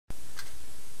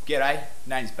G'day,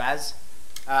 name's Baz.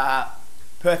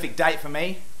 Perfect date for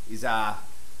me is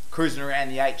cruising around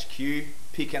the HQ,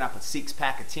 picking up a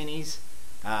 6-pack of tinnies,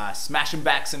 smashing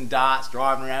back some darts,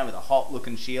 driving around with a hot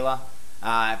looking Sheila,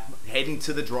 heading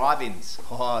to the drive-ins.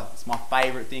 Oh, it's my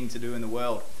favourite thing to do in the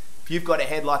world. If you've got a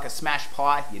head like a smashed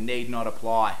pie, you need not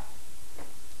apply.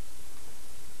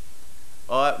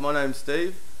 Hi, my name's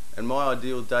Steve, and my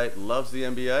ideal date loves the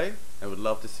NBA and would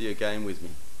love to see a game with me.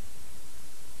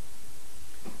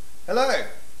 Hello,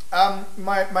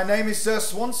 my name is Sir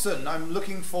Swanson. I'm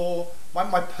looking for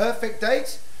my perfect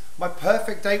date. My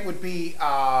perfect date would be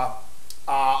a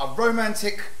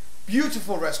romantic,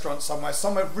 beautiful restaurant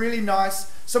somewhere really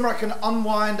nice, somewhere I can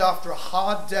unwind after a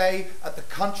hard day at the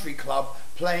country club,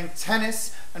 playing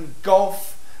tennis and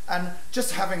golf and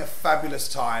just having a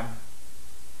fabulous time.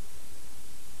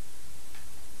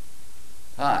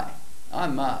 Hi,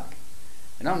 I'm Mark,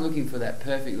 and I'm looking for that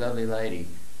perfect lovely lady.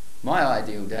 My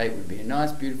ideal date would be a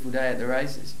nice beautiful day at the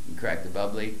races, and crack the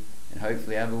bubbly, and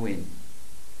hopefully have a win.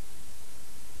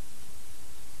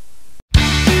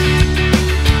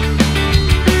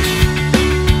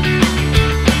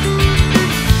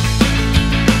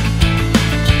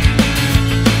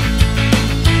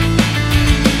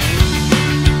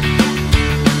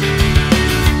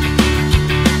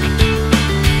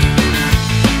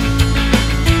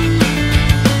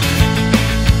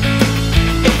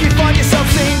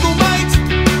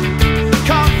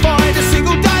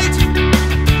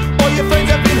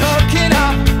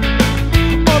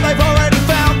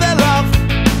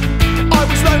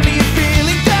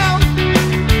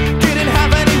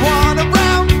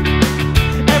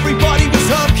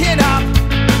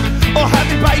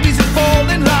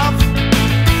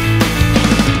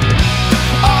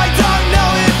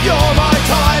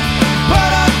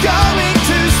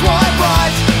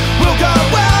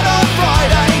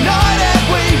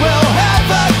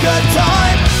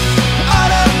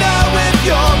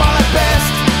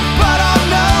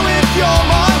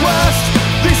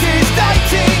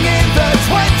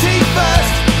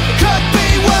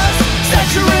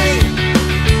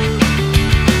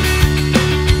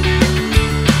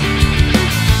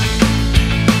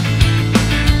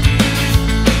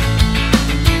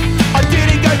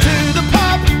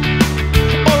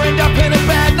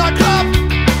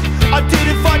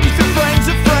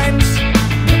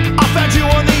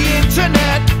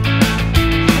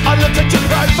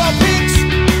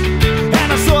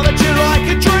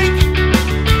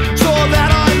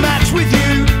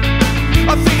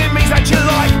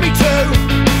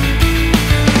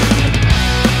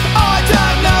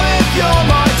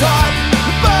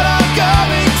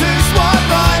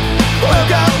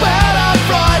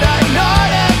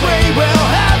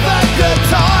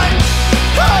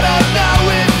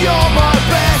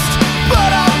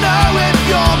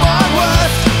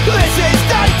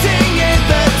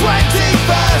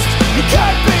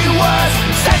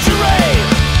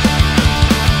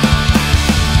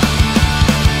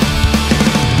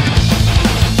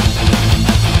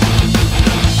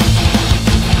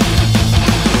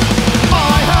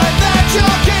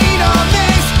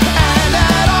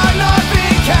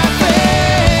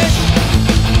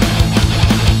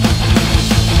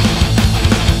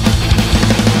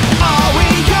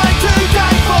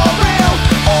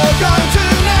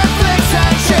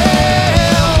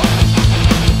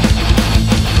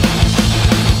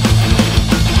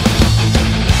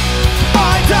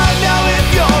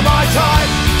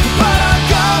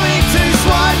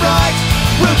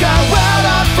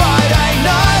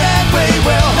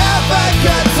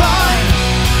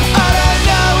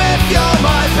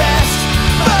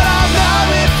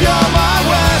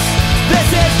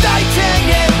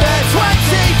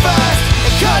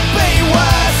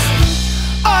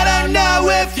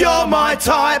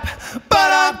 Type,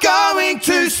 but I'm going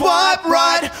to swipe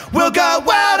right. We'll go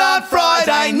out on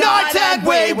Friday night and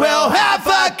we will have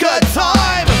a